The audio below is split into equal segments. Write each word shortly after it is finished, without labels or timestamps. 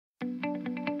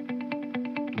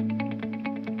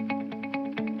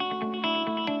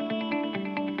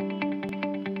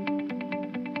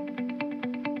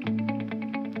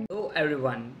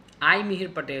everyone, I'm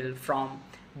Patel from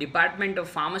Department of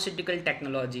Pharmaceutical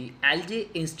Technology, LJ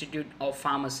Institute of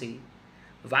Pharmacy.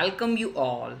 Welcome you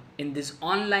all in this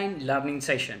online learning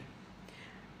session.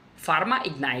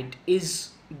 Pharmaignite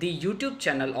is the YouTube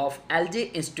channel of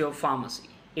LJ Institute of Pharmacy.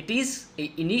 It is an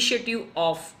initiative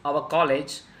of our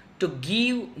college to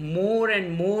give more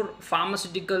and more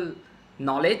pharmaceutical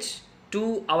knowledge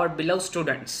to our beloved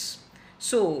students.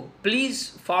 So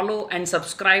please follow and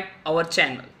subscribe our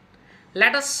channel.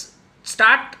 Let us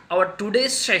start our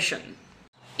today's session.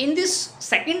 In this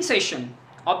second session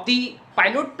of the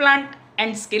pilot plant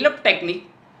and scale up technique,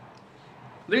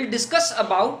 we'll discuss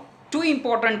about two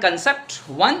important concepts.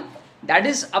 One, that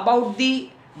is about the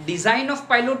design of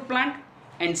pilot plant,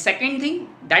 and second thing,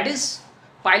 that is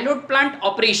pilot plant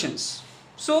operations.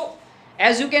 So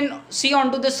as you can see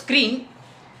onto the screen,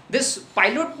 this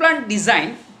pilot plant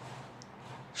design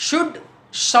should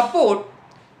support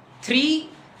three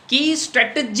key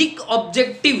strategic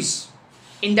objectives.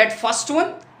 In that first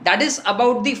one, that is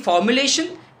about the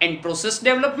formulation and process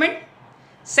development.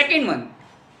 Second one,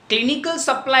 clinical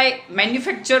supply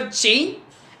manufacture chain.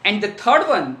 And the third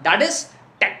one, that is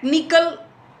technical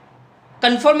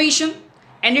confirmation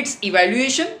and its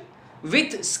evaluation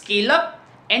with scale up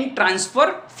and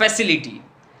transfer facility.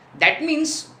 That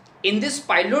means in this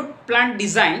pilot plant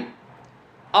design,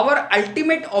 our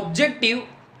ultimate objective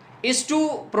is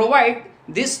to provide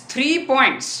these 3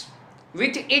 points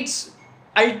with its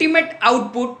ultimate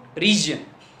output region.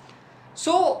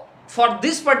 So for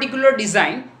this particular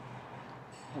design,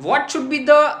 what should be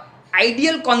the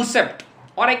ideal concept,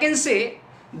 or I can say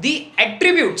the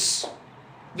attributes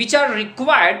which are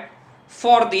required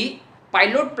for the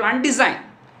pilot plant design?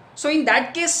 So in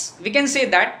that case, we can say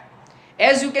that,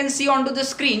 as you can see onto the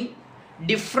screen,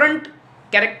 different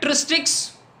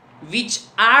characteristics which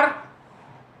are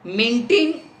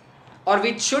maintained or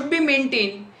which should be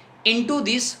maintained into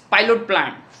this pilot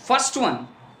plant. First one,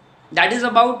 that is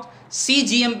about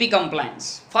CGMP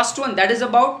compliance. First one, that is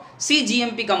about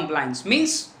CGMP compliance,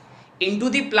 means into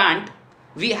the plant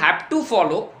we have to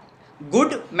follow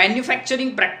good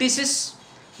manufacturing practices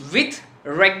with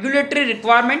regulatory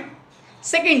requirement.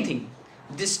 Second thing,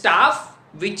 the staff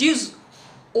which is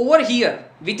over here,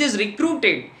 which is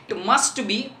recruited, it must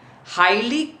be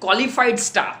highly qualified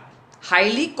staff.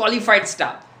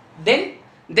 Then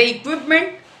the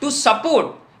equipment to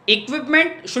support,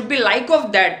 equipment should be like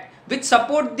of that which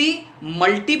support the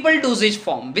multiple dosage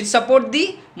form,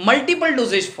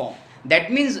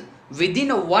 that means within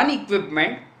one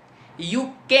equipment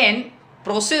you can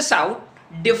process out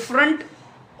different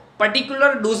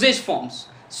particular dosage forms,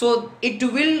 so it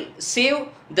will save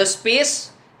the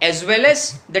space as well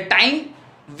as the time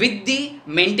with the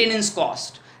maintenance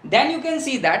cost. Then you can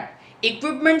see that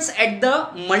equipments at the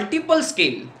multiple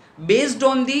scale based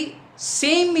on the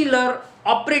similar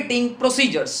operating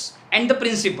procedures and the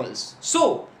principles,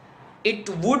 so it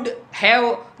would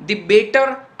have the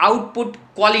better output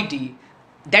quality.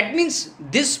 That means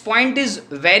this point is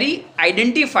very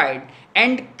identified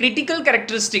and critical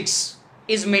characteristics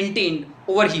is maintained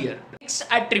over here. Next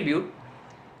attribute,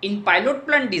 in pilot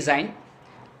plant design,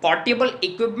 portable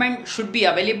equipment should be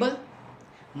available.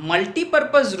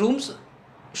 Multi-purpose rooms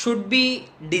should be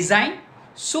designed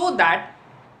so that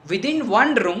within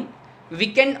one room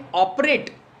we can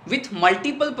operate with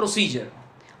multiple procedure.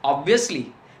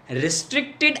 Obviously,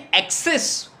 restricted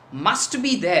access must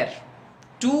be there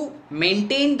to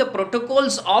maintain the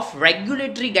protocols of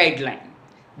regulatory guideline.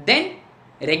 Then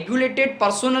regulated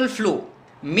personnel flow,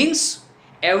 means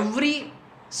every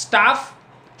staff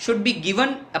should be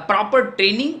given a proper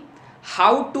training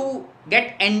how to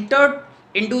get entered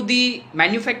into the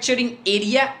manufacturing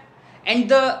area, and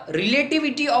the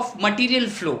relativity of material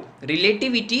flow,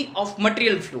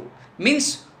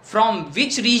 means from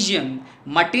which region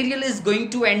material is going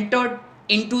to enter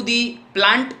into the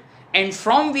plant and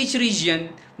from which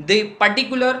region the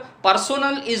particular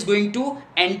personnel is going to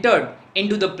enter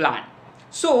into the plant.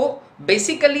 So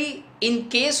basically, in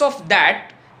case of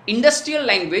that industrial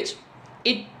language,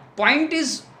 it point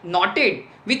is noted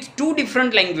with two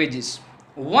different languages.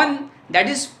 One, that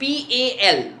is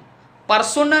PAL,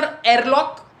 personnel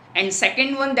airlock, and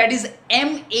second one, that is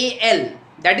MAL,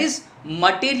 that is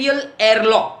material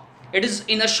airlock. It is,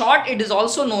 in a short, it is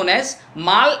also known as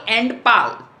MAL and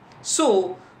PAL.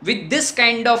 So with this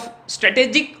kind of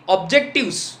strategic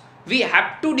objectives, we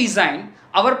have to design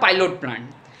our pilot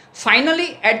plant.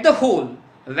 Finally, at the whole,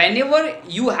 whenever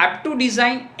you have to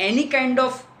design any kind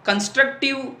of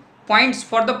constructive points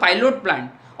for the pilot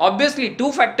plant, obviously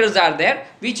two factors are there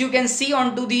which you can see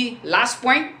onto the last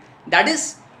point, that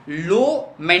is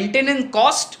low maintenance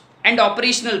cost and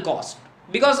operational cost.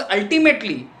 because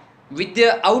ultimately with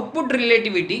the output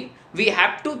relativity we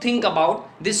have to think about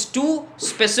these two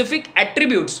specific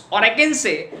attributes, or I can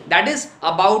say that is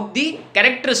about the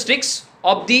characteristics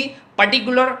of the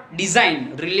particular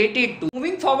design related to.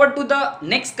 Moving forward to the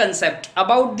next concept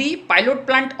about the pilot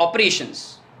plant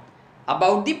operations.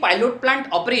 About the pilot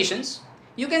plant operations,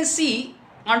 you can see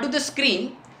onto the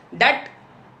screen that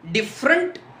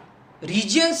different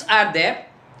regions are there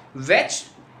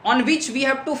on which we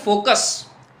have to focus.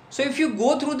 So if you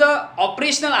go through the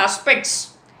operational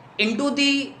aspects into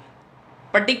the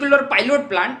particular pilot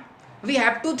plant, we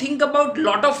have to think about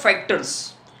lot of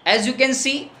factors. As you can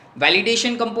see,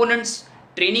 validation components,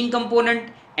 training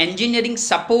component, engineering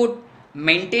support,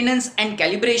 maintenance and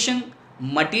calibration,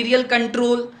 material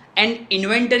control and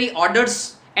inventory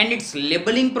orders and its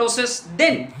labeling process,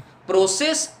 then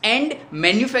process and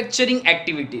manufacturing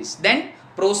activities,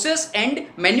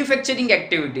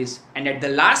 and at the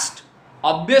last,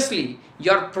 obviously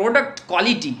your product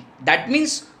quality. That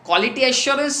means quality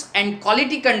assurance and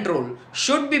quality control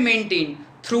should be maintained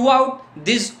throughout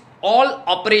these all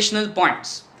operational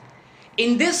points.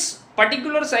 In this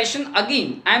particular session,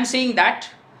 again I am saying that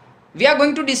we are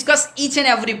going to discuss each and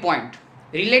every point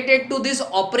related to this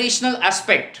operational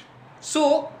aspect.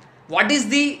 So what is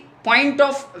the point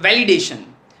of validation?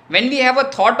 When we have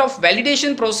a thought of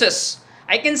validation process,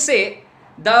 I can say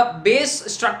the base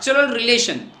structural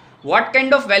relation, what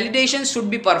kind of validation should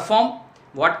be performed,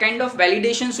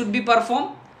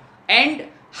 and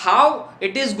how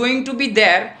it is going to be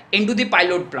there into the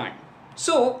pilot plant.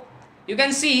 So you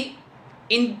can see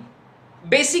in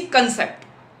basic concept,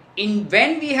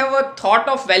 when we have a thought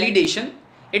of validation,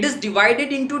 it is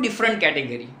divided into different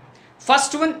category.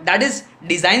 First one, that is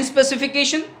design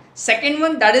specification. Second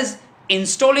one, that is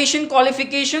installation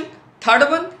qualification. Third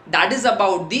one, that is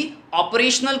about the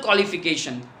operational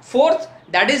qualification. Fourth,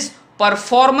 that is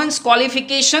performance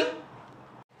qualification.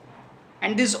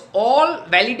 And these all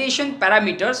validation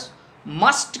parameters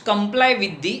must comply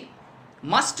with the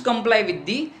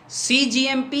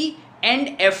CGMP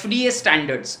and FDA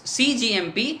standards.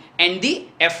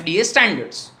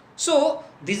 So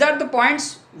these are the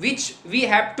points which we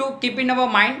have to keep in our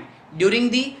mind during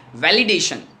the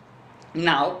validation.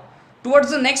 Now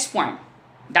towards the next point,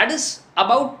 that is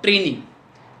about training.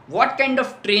 What kind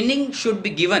of training should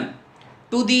be given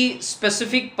to the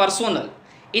specific personnel?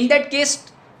 In that case,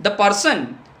 the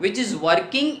person which is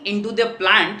working into the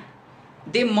plant,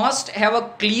 they must have a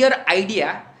clear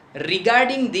idea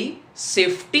regarding the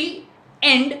safety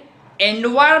and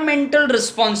environmental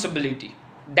responsibility.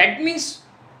 That means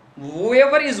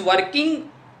whoever is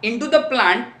working into the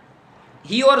plant,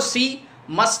 he or she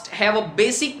must have a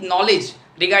basic knowledge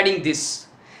regarding this.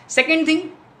 Second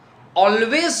thing,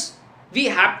 always we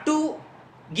have to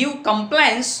give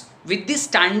compliance with the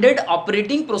standard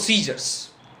operating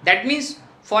procedures. That means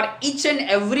for each and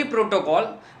every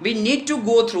protocol we need to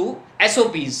go through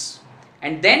SOPs.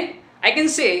 And then I can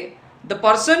say the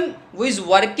person who is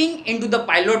working into the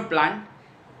pilot plant,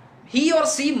 he or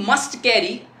she must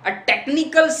carry a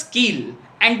technical skill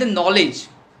and the knowledge,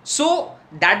 so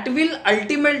that will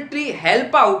ultimately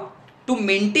help out to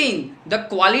maintain the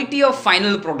quality of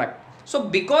final product. So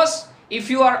because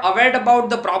if you are aware about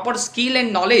the proper skill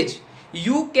and knowledge,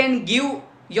 you can give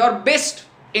your best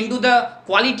into the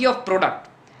quality of product.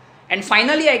 And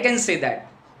finally I can say that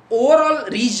overall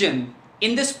region,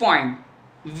 in this point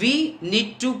we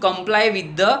need to comply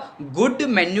with the good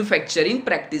manufacturing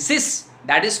practices,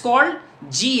 that is called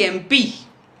GMP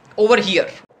over here.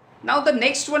 Now the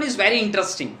next one is very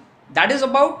interesting, that is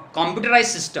about computerized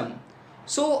system.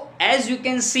 So as you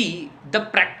can see, the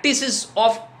practices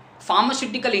of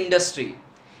pharmaceutical industry,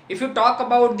 if you talk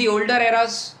about the older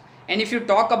eras and if you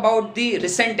talk about the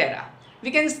recent era, we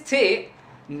can say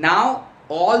now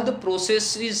all the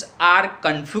processes are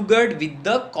configured with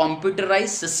the computerized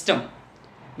system.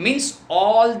 Means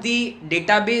all the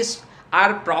database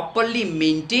are properly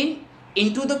maintained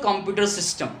into the computer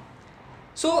system.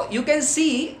 So you can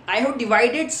see I have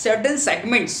divided certain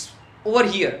segments over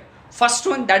here. First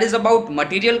one, that is about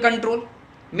material control.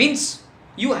 Means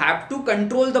you have to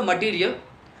control the material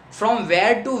from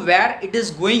where to where it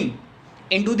is going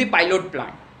into the pilot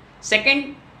plant.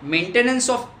 Second, maintenance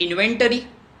of inventory.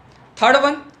 Third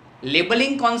one,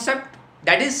 labeling concept,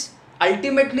 that is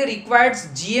ultimately requires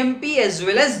GMP as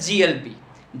well as GLP.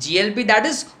 GLP, that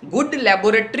is good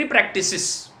laboratory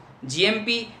practices.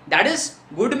 GMP, that is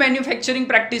good manufacturing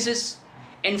practices.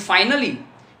 And finally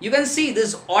you can see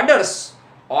these orders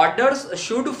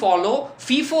should follow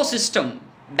FIFO system,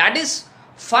 that is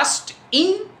first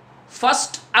in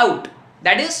first out,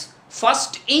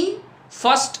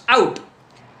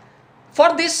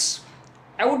 For this,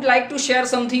 I would like to share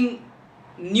something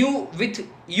new with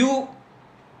you,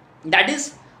 that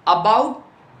is about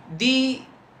the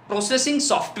processing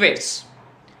softwares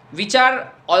which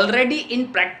are already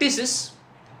in practices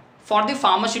for the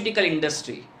pharmaceutical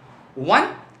industry.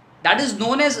 One, that is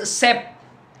known as SAP,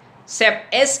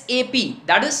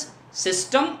 that is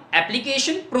System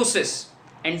Application Process,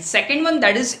 and second one,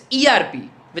 that is ERP,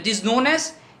 which is known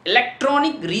as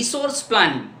Electronic Resource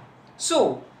Planning.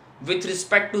 So with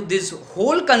respect to this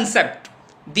whole concept,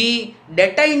 the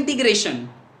data integration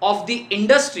of the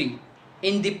industry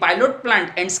in the pilot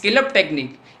plant and scale up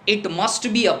technique, it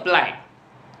must be applied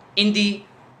in the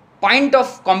point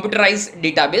of computerized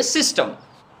database system.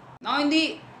 Now in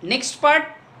the next part,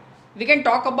 we can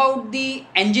talk about the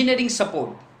engineering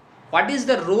support. What is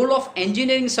the role of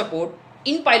engineering support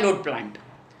in pilot plant?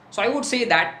 So I would say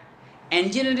that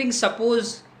engineering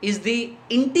support is the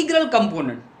integral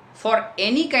component for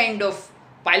any kind of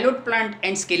pilot plant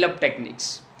and scale up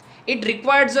techniques. It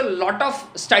requires a lot of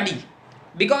study,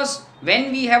 because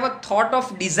when we have a thought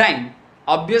of design,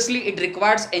 obviously it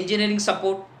requires engineering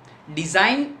support,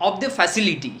 design of the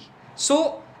facility.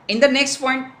 So in the next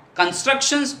point,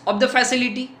 constructions of the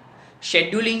facility,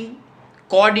 scheduling,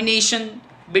 coordination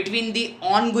between the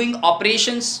ongoing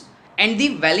operations and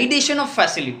the validation of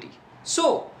facility.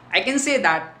 So I can say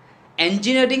that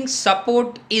engineering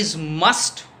support is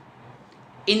must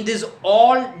in this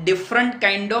all different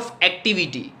kind of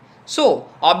activity. So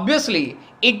obviously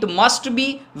it must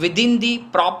be within the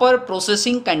proper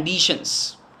processing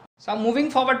conditions. So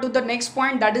moving forward to the next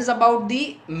point, that is about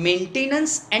the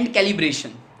maintenance and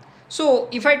calibration. So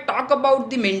if I talk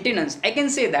about the maintenance, I can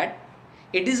say that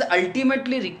it is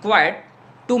ultimately required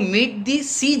to meet the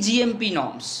CGMP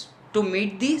norms.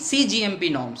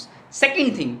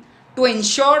 Second thing, to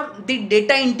ensure the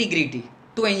data integrity,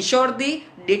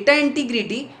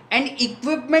 and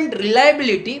equipment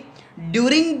reliability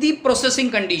during the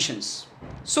processing conditions.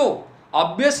 So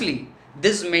obviously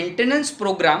this maintenance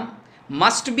program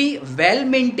must be well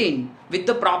maintained with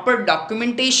the proper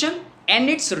documentation and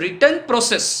its written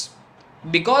process,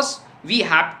 because we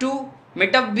have to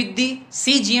meet up with the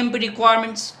CGMP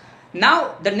requirements.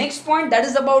 Now the next point, that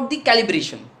is about the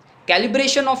calibration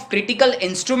of critical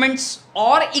instruments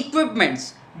or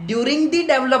equipments during the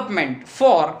development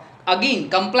for again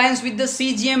compliance with the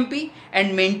CGMP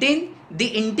and maintain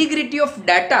the integrity of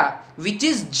data which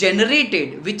is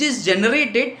generated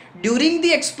during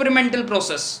the experimental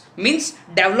process, means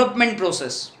development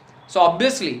process. So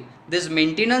obviously this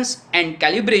maintenance and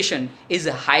calibration is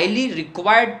a highly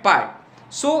required part.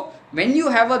 So when you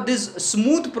have this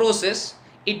smooth process,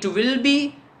 it will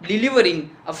be delivering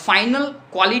a final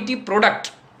quality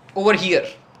product over here.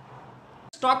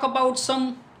 Let's talk about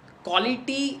some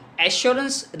quality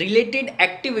assurance related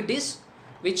activities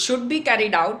which should be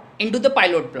carried out into the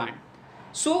pilot plant.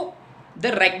 So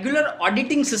the regular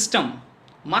auditing system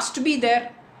must be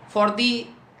there for the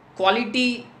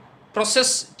quality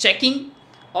process checking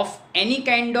of any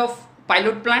kind of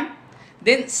pilot plant.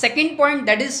 Then second point,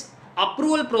 that is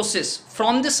approval process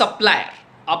from the supplier,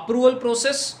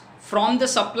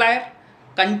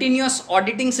 continuous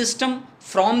auditing system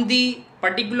from the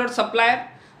particular supplier.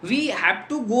 We have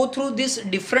to go through this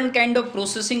different kind of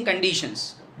processing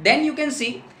conditions. Then you can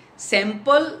see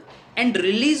sample and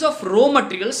release of raw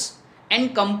materials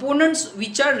and components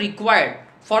which are required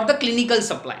for the clinical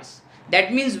supplies.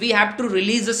 That means we have to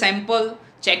release a sample,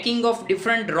 checking of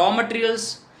different raw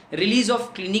materials, release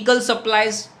of clinical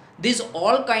supplies. These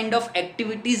all kind of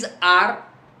activities are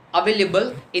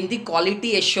available in the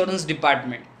quality assurance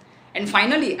department. And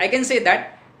finally, I can say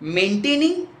that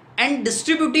maintaining and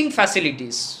distributing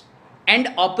facilities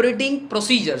and operating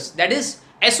procedures, that is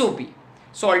SOP.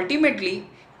 So ultimately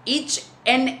each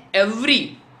and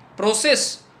every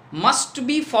process must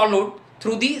be followed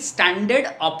through the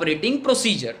standard operating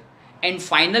procedure. And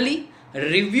finally,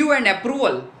 review and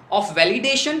approval of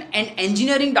validation and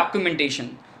engineering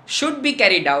documentation should be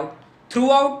carried out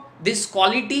throughout this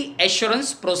quality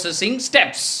assurance processing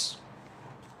steps.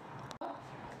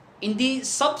 In the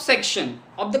subsection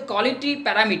of the quality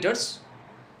parameters,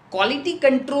 quality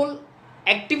control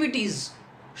activities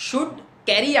should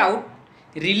carry out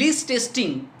release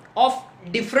testing of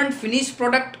different finished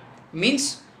product,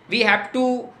 means we have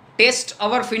to test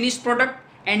our finished product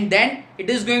and then it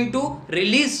is going to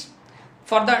release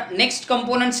for the next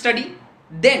component study.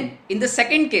 Then in the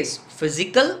second case,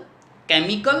 physical,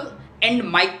 chemical and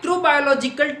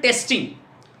microbiological testing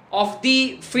of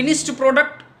the finished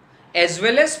product as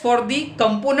well as for the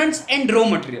components and raw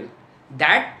material,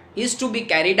 that is to be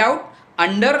carried out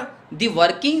under the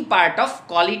working part of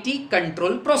quality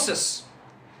control process.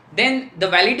 then the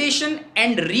validation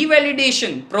and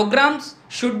revalidation programs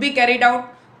should be carried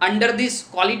out under this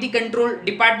quality control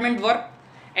department work.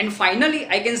 And finally,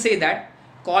 I can say that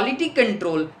quality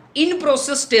control in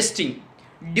process testing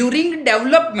during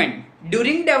development,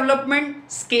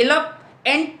 scale up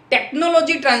and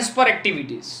technology transfer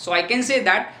activities. So I can say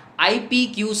that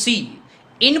IPQC,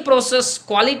 in process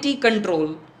quality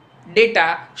control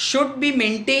data, should be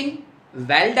maintained,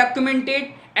 well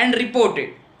documented and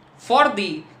reported for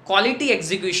the quality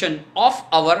execution of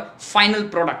our final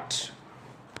product.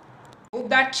 Hope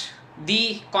that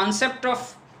the concept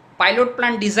of pilot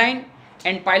plant design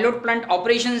and pilot plant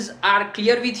operations are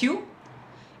clear with you.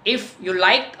 If you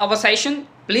like our session,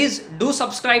 please do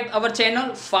subscribe our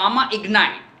channel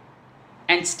Pharmaignite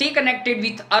and stay connected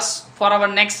with us for our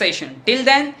next session. Till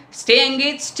then, stay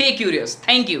engaged, stay curious.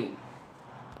 Thank you.